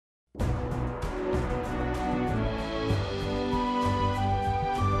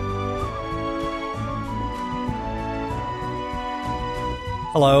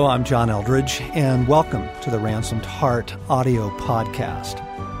Hello, I'm John Eldredge, and welcome to the Ransomed Heart audio podcast.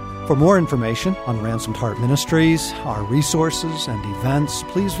 For more information on Ransomed Heart Ministries, our resources, and events,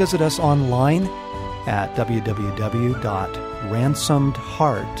 please visit us online at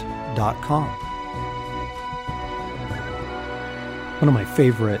www.ransomedheart.com. One of my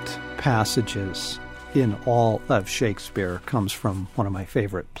favorite passages in all of Shakespeare comes from one of my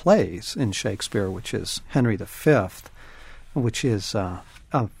favorite plays in Shakespeare, which is Henry V, which is a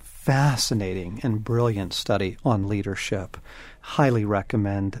fascinating and brilliant study on leadership. Highly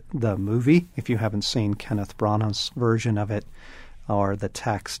recommend the movie if you haven't seen Kenneth Branagh's version of it, or the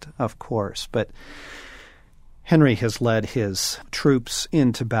text, of course. But Henry has led his troops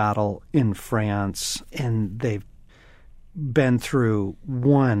into battle in France, and they've been through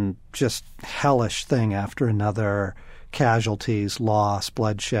one just hellish thing after another: casualties, loss,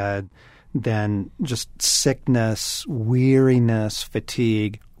 bloodshed, then just sickness, weariness,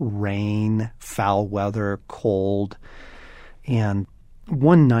 fatigue, rain, foul weather, cold. And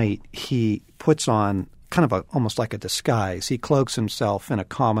one night he puts on kind of almost like a disguise. He cloaks himself in a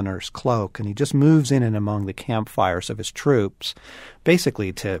commoner's cloak, and he just moves in and among the campfires of his troops,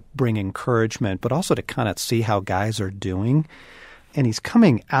 basically to bring encouragement, but also to kind of see how guys are doing. And he's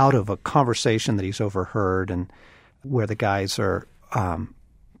coming out of a conversation that he's overheard, and where the guys are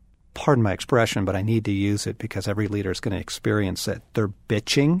pardon my expression, but I need to use it because every leader is going to experience it. They're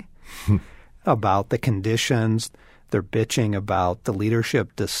bitching about the conditions. They're bitching about the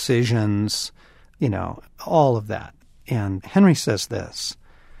leadership decisions, all of that. And Henry says this.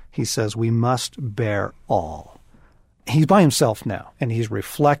 He says, we must bear all. He's by himself now, and he's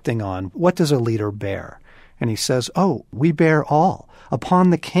reflecting on what does a leader bear? And he says, we bear all. Upon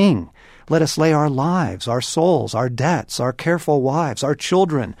the king, let us lay our lives, our souls, our debts, our careful wives, our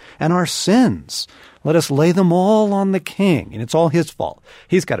children, and our sins. Let us lay them all on the king. And it's all his fault.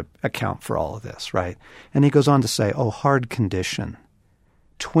 He's got to account for all of this, right? And he goes on to say, hard condition,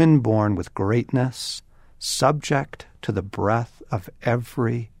 twin-born with greatness, subject to the breath of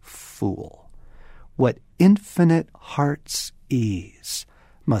every fool. What infinite heart's ease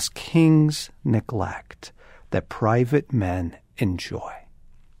must kings neglect, that private men enjoy.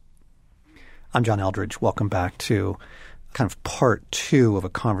 I'm John Eldredge. Welcome back to kind of part two of a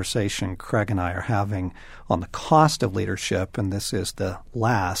conversation Craig and I are having on the cost of leadership, and this is the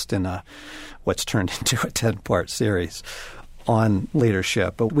last in what's turned into a 10-part series on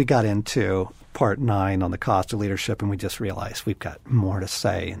leadership. But we got into part 9 on the cost of leadership, and we just realized we've got more to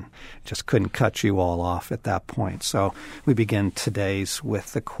say and just couldn't cut you all off at that point. So we begin today's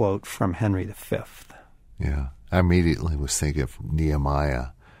with the quote from Henry V. Yeah, I immediately was thinking of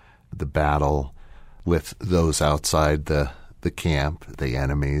Nehemiah, the battle with those outside the camp, the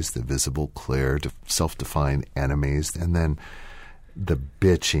enemies, the visible, clear, self-defined enemies, and then the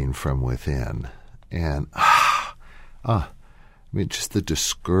bitching from within. And, just the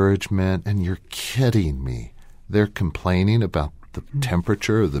discouragement, and you're kidding me. They're complaining about the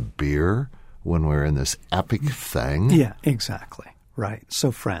temperature of the beer when we're in this epic thing. Yeah, exactly. Right.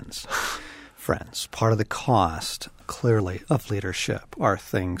 So friends, part of the cost, clearly, of leadership are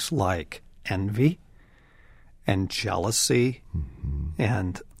things like envy and jealousy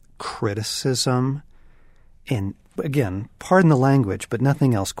and criticism. And again, pardon the language, but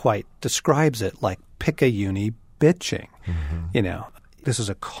nothing else quite describes it like picayune bitching. This is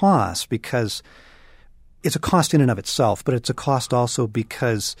a cost because it's a cost in and of itself, but it's a cost also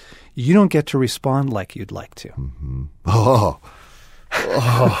because you don't get to respond like you'd like to.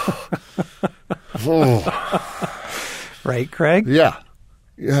 Right, Craig? Yeah,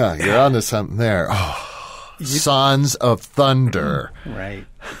 you're onto something there. Sons of thunder. Right.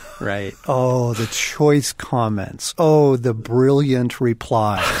 Oh, the choice comments. Oh, the brilliant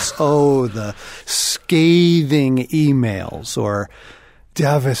replies. Oh, the scathing emails or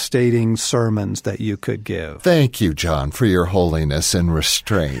devastating sermons that you could give. Thank you, John, for your holiness and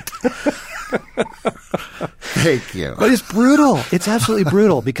restraint. Thank you. But it's brutal. It's absolutely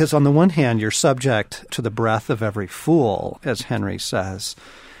brutal because on the one hand, you're subject to the breath of every fool, as Henry says,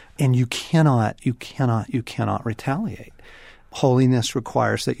 and you cannot retaliate. Holiness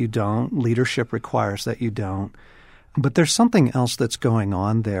requires that you don't. Leadership requires that you don't. But there's something else that's going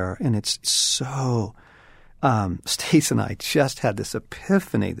on there, and it's so Stace and I just had this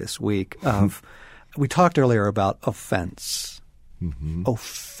epiphany this week of we talked earlier about offense.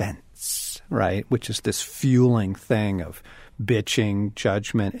 Offense, right? Which is this fueling thing of bitching,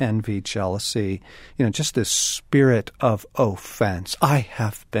 judgment, envy, jealousy, just this spirit of offense. I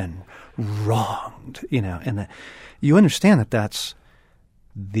have been wronged, and you understand that that's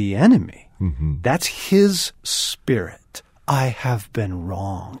the enemy. That's his spirit I have been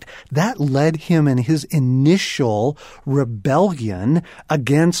wronged. That led him in his initial rebellion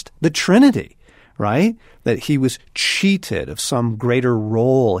against the Trinity, right? That he was cheated of some greater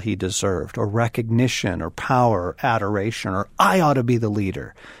role he deserved, or recognition, or power, or adoration, or I ought to be the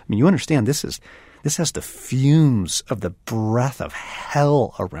leader. I mean, you understand this has the fumes of the breath of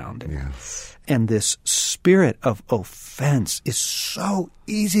hell around it. Yes. And this spirit of offense is so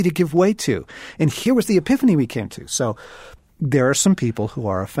easy to give way to. And here was the epiphany we came to. So there are some people who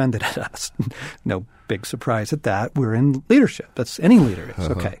are offended at us. No big surprise at that. We're in leadership. That's any leader is.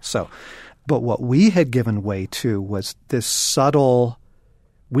 Okay. So, but what we had given way to was this subtle,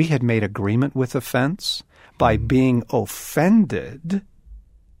 we had made agreement with offense by being offended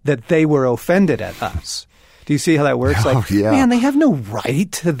that they were offended at us. Do you see how that works? Man, they have no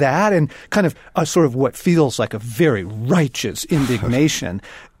right to that. And kind of a sort of what feels like a very righteous indignation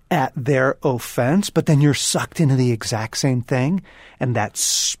at their offense. But then you're sucked into the exact same thing. And that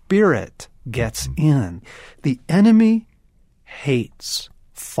spirit gets in. The enemy hates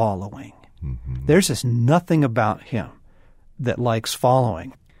following. Mm-hmm. There's just nothing about him that likes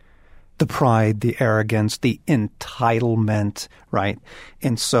following. The pride, the arrogance, the entitlement, right?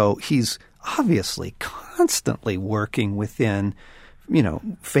 And so he's obviously constantly working within,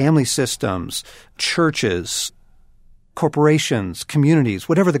 family systems, churches, corporations, communities,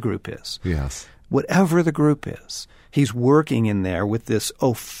 whatever the group is. Yes. Whatever the group is, he's working in there with this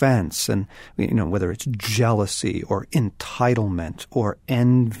offense, and whether it's jealousy or entitlement or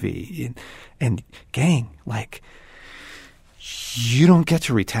envy. And gang, you don't get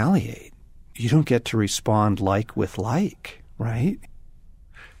to retaliate. You don't get to respond like with like, right?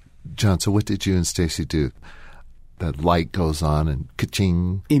 John, so what did you and Stacy do? That light goes on and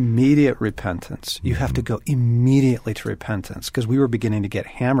ka-ching. Immediate repentance. You have to go immediately to repentance, because we were beginning to get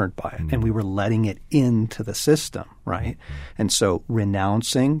hammered by it, and we were letting it into the system, right? And so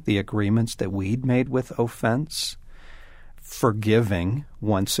renouncing the agreements that we'd made with offense, forgiving,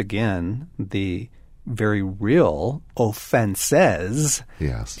 once again, the very real offenses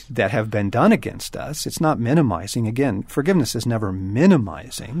that have been done against us. It's not minimizing. Again, forgiveness is never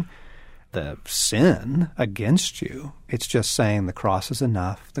minimizing the sin against you. It's just saying the cross is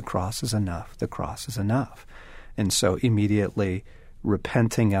enough, the cross is enough, the cross is enough. And so immediately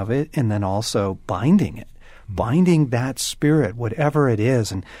repenting of it, and then also binding it. Binding that spirit, whatever it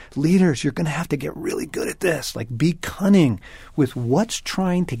is. And leaders, you're going to have to get really good at this. Be cunning with what's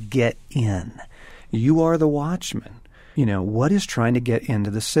trying to get in. You are the watchman. What is trying to get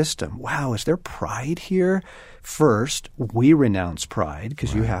into the system? Wow, is there pride here? First, we renounce pride,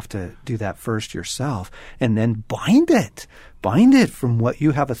 because you have to do that first yourself. And then bind it. Bind it from what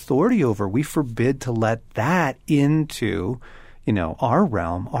you have authority over. We forbid to let that into, our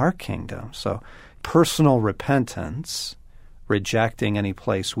realm, our kingdom. So personal repentance, rejecting any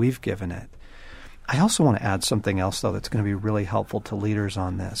place we've given it. I also want to add something else, though, that's going to be really helpful to leaders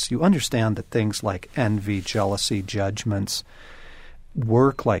on this. You understand that things like envy, jealousy, judgments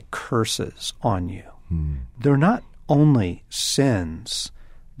work like curses on you. They're not only sins,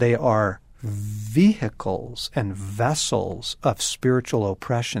 they are vehicles and vessels of spiritual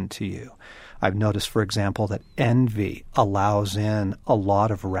oppression to you. I've noticed, for example, that envy allows in a lot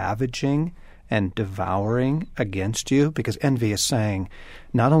of ravaging and devouring against you, because envy is saying,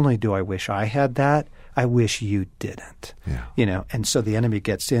 not only do I wish I had that, I wish you didn't. Yeah. And so the enemy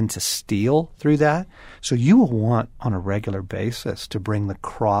gets in to steal through that. So you will want on a regular basis to bring the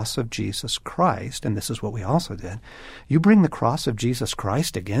cross of Jesus Christ, and this is what we also did. You bring the cross of Jesus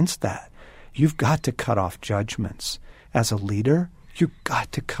Christ against that. You've got to cut off judgments. As a leader, you've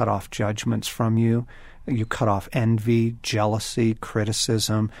got to cut off judgments from you. You cut off envy, jealousy,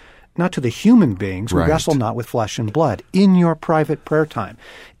 criticism, not to the human beings. We wrestle not with flesh and blood. In your private prayer time,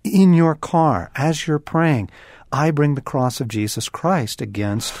 in your car, as you're praying, I bring the cross of Jesus Christ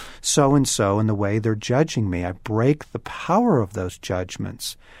against so-and-so in the way they're judging me. I break the power of those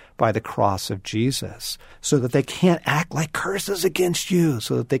judgments by the cross of Jesus, so that they can't act like curses against you,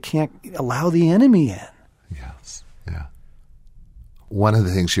 so that they can't allow the enemy in. Yes, yeah. One of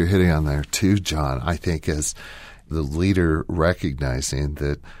the things you're hitting on there too, John, I think, is the leader recognizing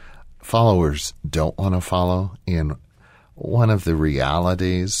that followers don't want to follow. And one of the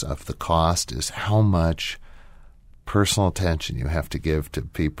realities of the cost is how much personal attention you have to give to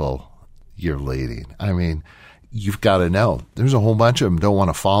people you're leading. I mean, you've got to know there's a whole bunch of them don't want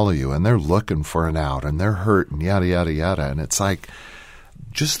to follow you, and they're looking for an out, and they're hurt, and yada, yada, yada. And it's like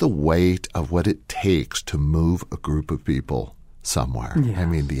just the weight of what it takes to move a group of people somewhere. Yes. I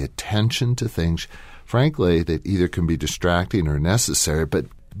mean, the attention to things, frankly, that either can be distracting or necessary, but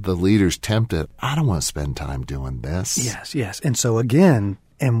the leader's tempted, I don't want to spend time doing this. Yes. And so again,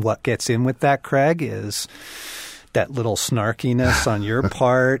 and what gets in with that, Craig, is that little snarkiness on your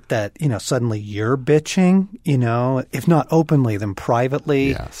part that, suddenly you're bitching, if not openly, then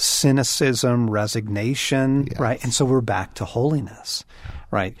privately, cynicism, resignation, right? And so we're back to holiness,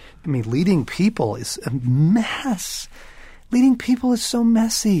 right? I mean, leading people is a mess. Leading people is so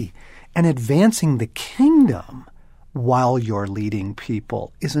messy. And advancing the kingdom while you're leading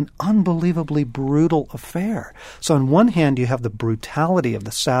people is an unbelievably brutal affair. So on one hand, you have the brutality of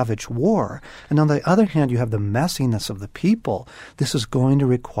the savage war, and on the other hand, you have the messiness of the people. This is going to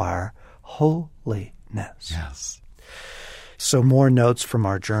require holiness. Yes. So more notes from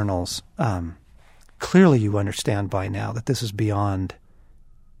our journals. Clearly you understand by now that this is beyond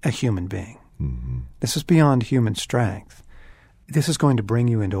a human being. Mm-hmm. This is beyond human strength. This is going to bring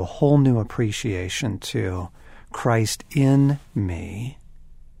you into a whole new appreciation to Christ in me.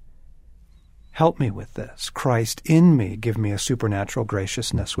 Help me with this. Christ in me, give me a supernatural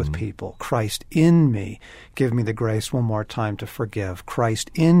graciousness with people. Christ in me, give me the grace one more time to forgive. Christ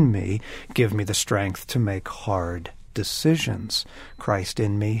in me, give me the strength to make hard decisions. Christ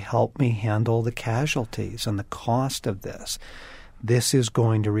in me, help me handle the casualties and the cost of this. This is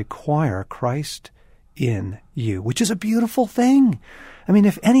going to require Christ in you, which is a beautiful thing. I mean,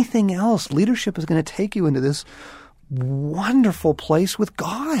 if anything else, leadership is going to take you into this wonderful place with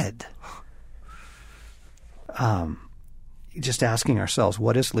God. Just asking ourselves,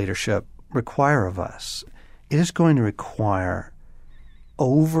 what does leadership require of us? It is going to require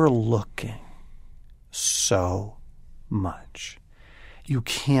overlooking so much. You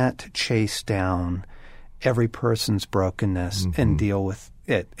can't chase down every person's brokenness and deal with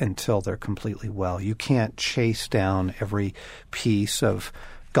it until they're completely well. You can't chase down every piece of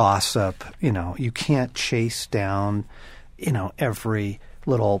gossip. You can't chase down, every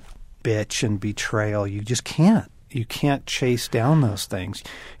little bitch and betrayal. You just can't. You can't chase down those things.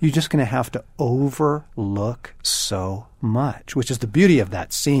 You're just going to have to overlook so much, which is the beauty of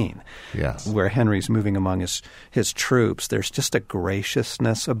that scene. Yes. Where Henry's moving among his troops. There's just a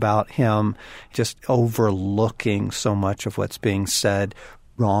graciousness about him, just overlooking so much of what's being said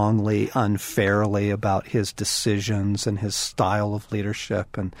wrongly, unfairly about his decisions and his style of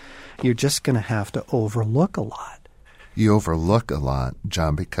leadership. And you're just going to have to overlook a lot. You overlook a lot,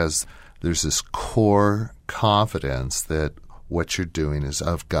 John, because there's this core confidence that what you're doing is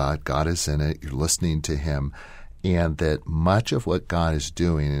of God. God is in it. You're listening to him. And that much of what God is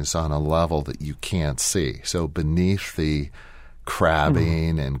doing is on a level that you can't see. So beneath the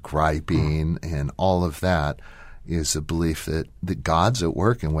crabbing and griping and all of that is a belief that God's at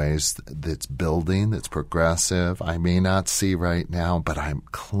work in ways that's building, that's progressive. I may not see right now, but I'm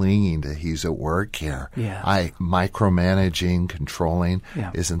clinging to he's at work here. Yeah. Micromanaging, controlling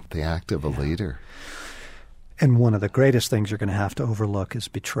isn't the act of a leader. And one of the greatest things you're going to have to overlook is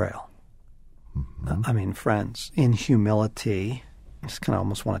betrayal. Mm-hmm. I mean, friends, in humility, I just kind of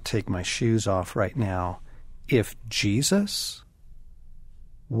almost want to take my shoes off right now. If Jesus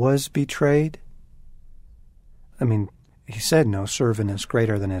was betrayed, I mean, he said no servant is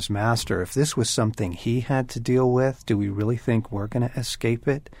greater than his master. If this was something he had to deal with, do we really think we're going to escape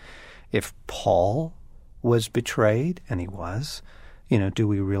it? If Paul was betrayed, and he was, do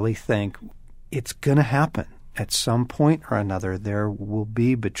we really think it's going to happen? At some point or another, there will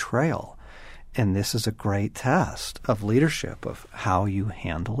be betrayal. And this is a great test of leadership, of how you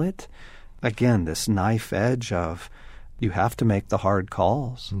handle it. Again, this knife edge of you have to make the hard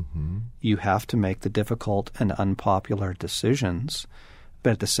calls. Mm-hmm. You have to make the difficult and unpopular decisions.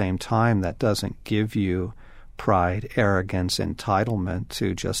 But at the same time, that doesn't give you pride, arrogance, entitlement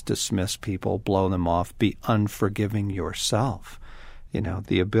to just dismiss people, blow them off, be unforgiving yourself.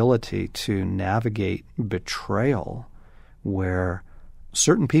 The ability to navigate betrayal where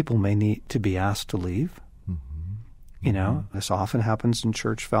certain people may need to be asked to leave. This often happens in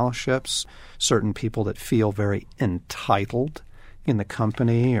church fellowships. Certain people that feel very entitled in the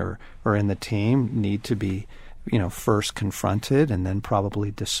company or in the team need to be, first confronted and then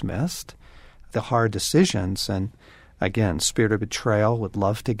probably dismissed. The hard decisions, and again, spirit of betrayal would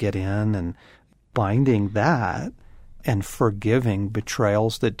love to get in, and binding that and forgiving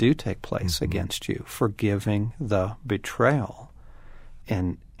betrayals that do take place against you, forgiving the betrayal.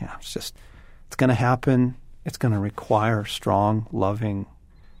 And it's going to happen. It's going to require strong, loving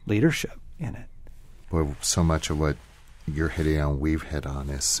leadership in it. Well, so much of what you're hitting on, we've hit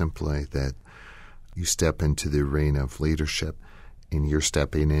on, is simply that you step into the arena of leadership and you're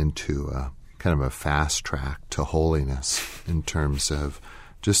stepping into a kind of a fast track to holiness in terms of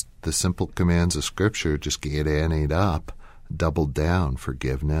just the simple commands of Scripture. Just get anteed up doubled down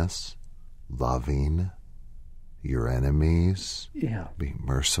forgiveness, loving your enemies, being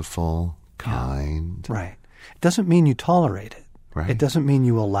merciful, kind. Right. It doesn't mean you tolerate it. Right. It doesn't mean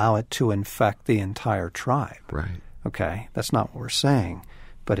you allow it to infect the entire tribe. Right. Okay? That's not what we're saying.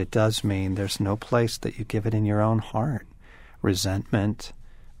 But it does mean there's no place that you give it in your own heart. Resentment,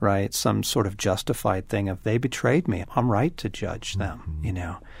 right? Some sort of justified thing of they betrayed me. I'm right to judge them, you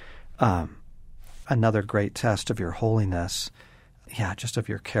know. Another great test of your holiness, just of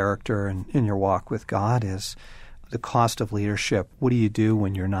your character and in your walk with God is the cost of leadership. What do you do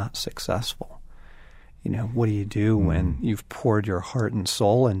when you're not successful? You know, what do you do when you've poured your heart and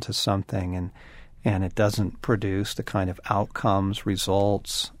soul into something and it doesn't produce the kind of outcomes,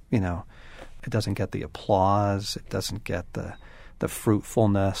 results, you know, it doesn't get the applause, it doesn't get the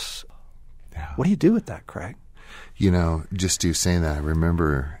fruitfulness. Yeah. What do you do with that, Craig? You know, just you saying that, I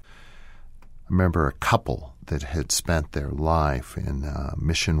remember a couple that had spent their life in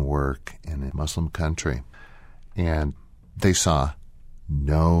mission work in a Muslim country, and they saw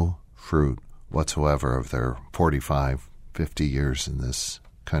no fruit whatsoever of their 45, 50 years in this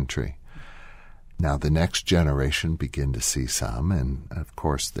country. Now the next generation begin to see some, and of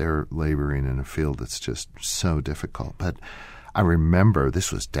course they're laboring in a field that's just so difficult. But I remember,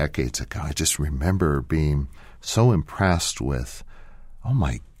 this was decades ago, I just remember being so impressed with, oh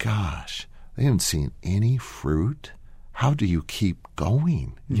my gosh, they haven't seen any fruit. How do you keep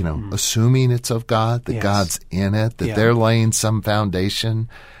going? You know, assuming it's of God, that God's in it, that they're laying some foundation.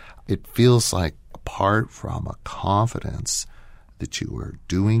 It feels like apart from a confidence that you are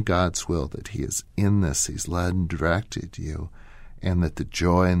doing God's will, that He is in this, He's led and directed you, and that the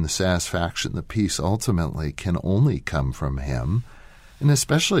joy and the satisfaction, the peace ultimately can only come from Him. And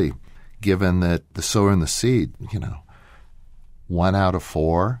especially given that the sower and the seed, you know, 1 out of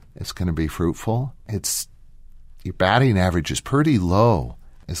 4 is going to be fruitful. Your batting average is pretty low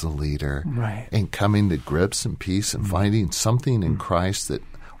as a leader. Right. And coming to grips and peace and finding something in Christ that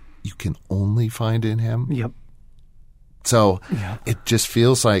you can only find in Him. Yep. So it just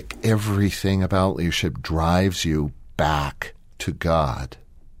feels like everything about leadership drives you back to God.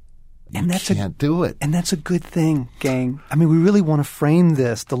 You can't do it. And that's a good thing, gang. I mean, we really want to frame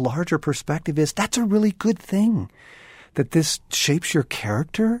this. The larger perspective is that's a really good thing. That this shapes your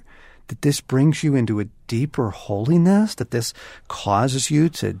character, that this brings you into a deeper holiness, that this causes you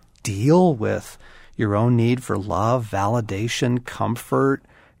to deal with your own need for love, validation, comfort,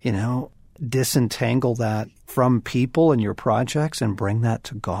 you know, disentangle that from people and your projects and bring that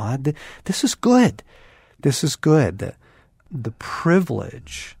to God. This is good. This is good. The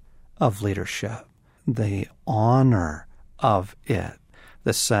privilege of leadership, the honor of it,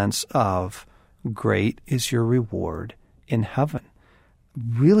 the sense of great is your reward in heaven,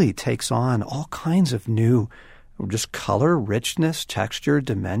 really takes on all kinds of new just color, richness, texture,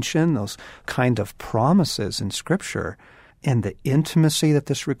 dimension, those kind of promises in Scripture, and the intimacy that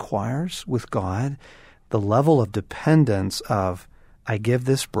this requires with God, the level of dependence of, I give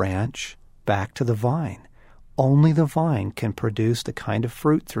this branch back to the vine. Only the vine can produce the kind of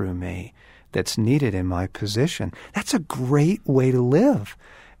fruit through me that's needed in my position. That's a great way to live.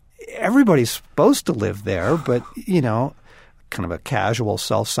 Everybody's supposed to live there, but, you know, kind of a casual,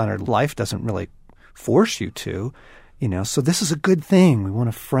 self-centered life doesn't really force you to, you know. So this is a good thing. We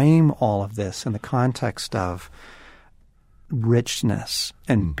want to frame all of this in the context of richness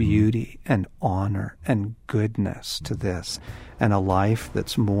and beauty and honor and goodness to this, and a life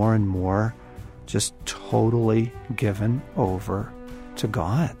that's more and more just totally given over to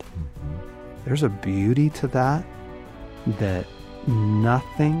God. There's a beauty to that that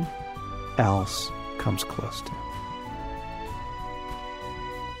nothing else comes close to.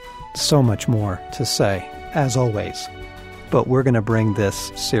 So much more to say, as always. But we're going to bring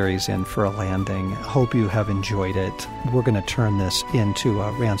this series in for a landing. Hope you have enjoyed it. We're going to turn this into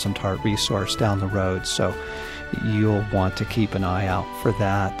a Ransomed Heart resource down the road, so you'll want to keep an eye out for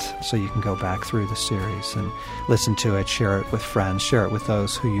that so you can go back through the series and listen to it, share it with friends, share it with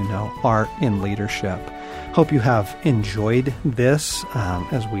those who you know are in leadership. Hope you have enjoyed this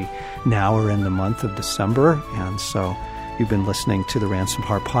as we now are in the month of December. And so you've been listening to the Ransomed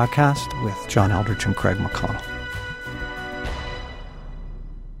Heart podcast with John Eldredge and Craig McConnell.